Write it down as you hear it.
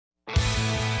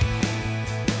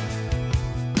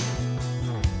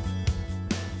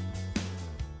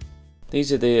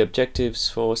These are the objectives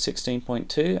for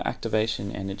 16.2,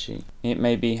 activation energy. It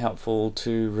may be helpful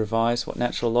to revise what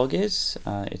natural log is.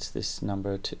 It's this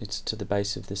number, it's to the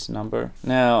base of this number.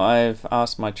 Now I've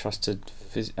asked my trusted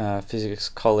physics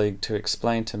colleague to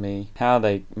explain to me how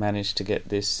they managed to get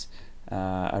this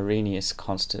Arrhenius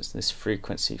constant, this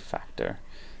frequency factor.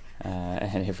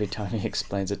 And every time he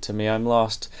explains it to me, I'm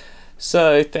lost.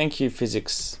 So thank you,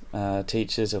 physics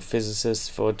teachers or physicists,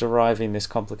 for deriving this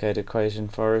complicated equation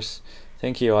for us.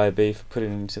 Thank you, IB, for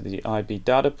putting it into the IB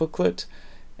data booklet.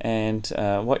 And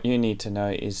what you need to know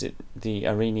is that the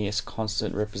Arrhenius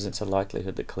constant represents a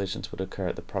likelihood that collisions would occur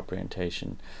at the proper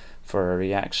orientation for a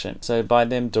reaction. So by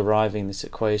them deriving this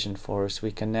equation for us,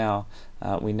 we can now,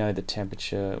 we know the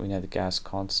temperature, we know the gas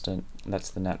constant,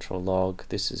 that's the natural log.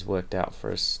 This is worked out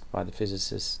for us by the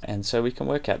physicists. And so we can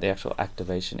work out the actual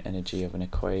activation energy of an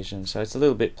equation. So it's a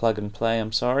little bit plug and play,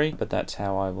 I'm sorry, but that's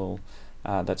how I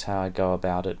go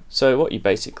about it. So what you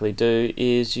basically do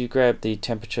is you grab the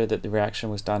temperature that the reaction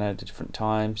was done at different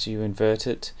times, you invert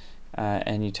it,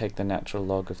 and you take the natural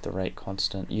log of the rate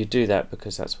constant. You do that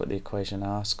because that's what the equation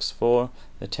asks for.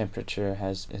 The temperature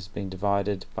has been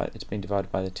divided by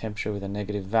the temperature with a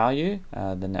negative value.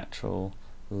 The natural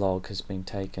log has been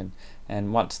taken,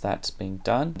 and once that's been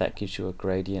done, that gives you a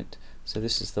gradient. So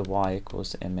this is the y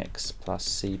equals mx plus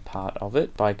c part of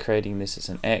it. By creating this as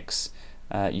an x,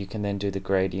 you can then do the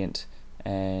gradient,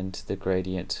 and the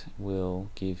gradient will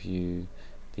give you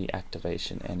the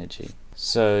activation energy.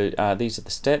 So these are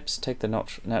the steps. Take the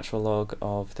natural log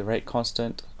of the rate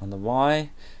constant on the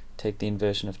y, take the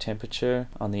inversion of temperature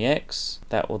on the x.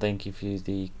 That will then give you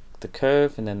the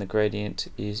curve, and then the gradient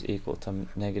is equal to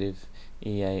negative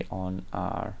EA on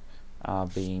R, R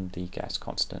being the gas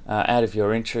constant. Out of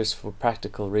your interest, for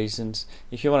practical reasons,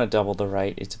 if you want to double the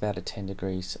rate, it's about a 10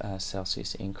 degrees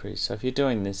Celsius increase. So if you're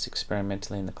doing this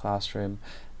experimentally in the classroom,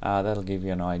 that'll give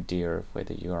you an idea of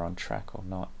whether you're on track or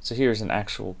not. So here is an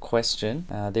actual question.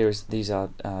 These are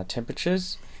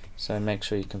temperatures, so make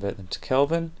sure you convert them to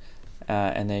Kelvin,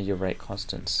 and they're your rate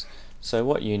constants. So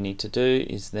what you need to do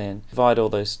is then divide all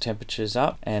those temperatures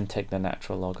up and take the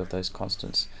natural log of those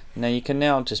constants. Now you can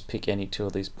now just pick any two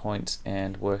of these points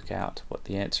and work out what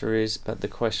the answer is, but the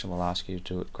question will ask you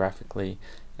to do it graphically,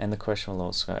 and the question will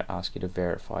also ask you to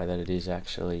verify that it is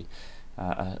actually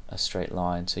a straight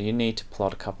line. So you need to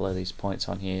plot a couple of these points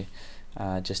on here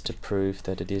just to prove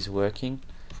that it is working.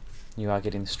 You are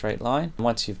getting the straight line.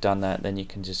 Once you've done that, then you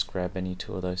can just grab any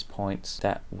two of those points.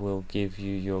 That will give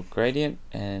you your gradient,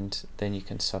 and then you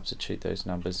can substitute those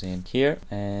numbers in here.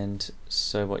 And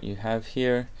so what you have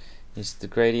here is the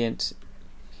gradient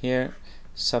here.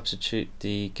 Substitute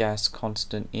the gas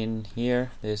constant in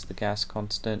here. There's the gas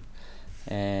constant,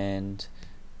 and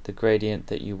the gradient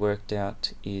that you worked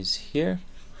out is here.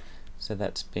 So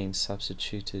that's been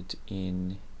substituted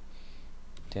in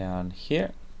down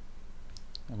here,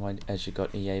 and as you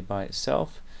got EA by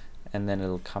itself, and then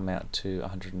it'll come out to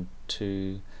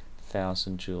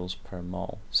 102,000 joules per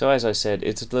mole. So as I said,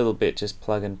 it's a little bit just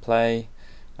plug and play.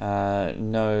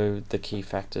 Know the key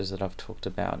factors that I've talked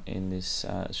about in this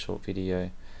short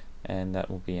video, and that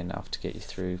will be enough to get you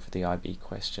through for the IB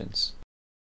questions.